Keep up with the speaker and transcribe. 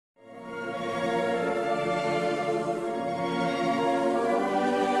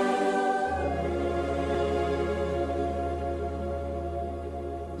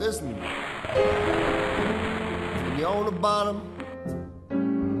Listen, when you're on the bottom,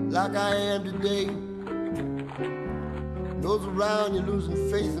 like I am today, those around you losing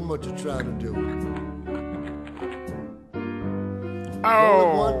faith in what you're trying to do.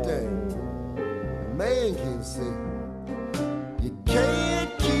 Only one thing a man can say: you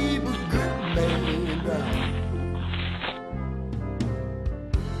can't keep a good man down.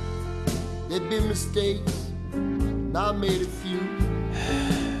 There've been mistakes, and I made a few.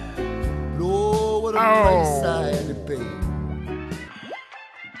 Lord, what a price I had to pay.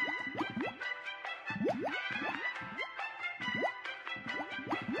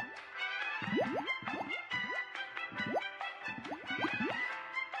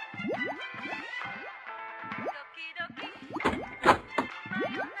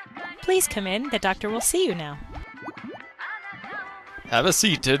 Please come in. The doctor will see you now. Have a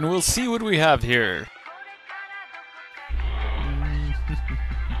seat and we'll see what we have here.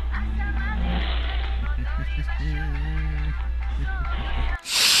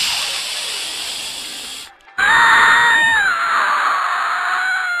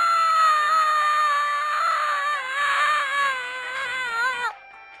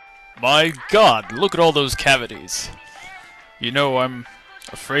 My God, look at all those cavities. You know, I'm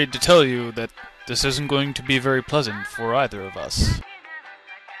afraid to tell you that this isn't going to be very pleasant for either of us.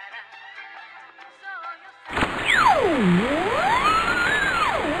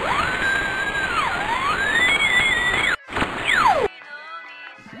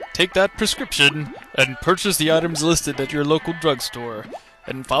 Take that prescription and purchase the items listed at your local drugstore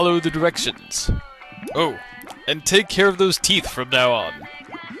and follow the directions. Oh, and take care of those teeth from now on.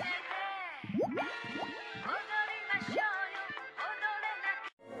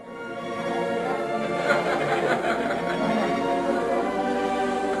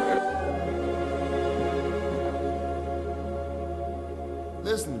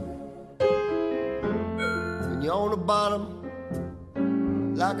 Listen to me. When you're on the bottom,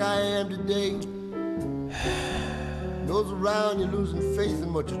 like I am today, those around you losing faith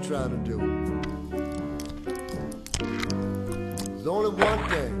in what you're trying to do. There's only one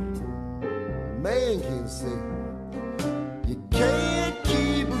thing a man can say: you can't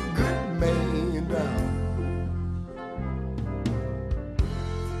keep a good man down.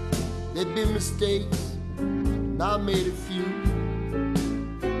 There've been mistakes, and I made a few.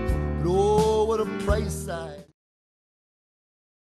 Lord, what a price I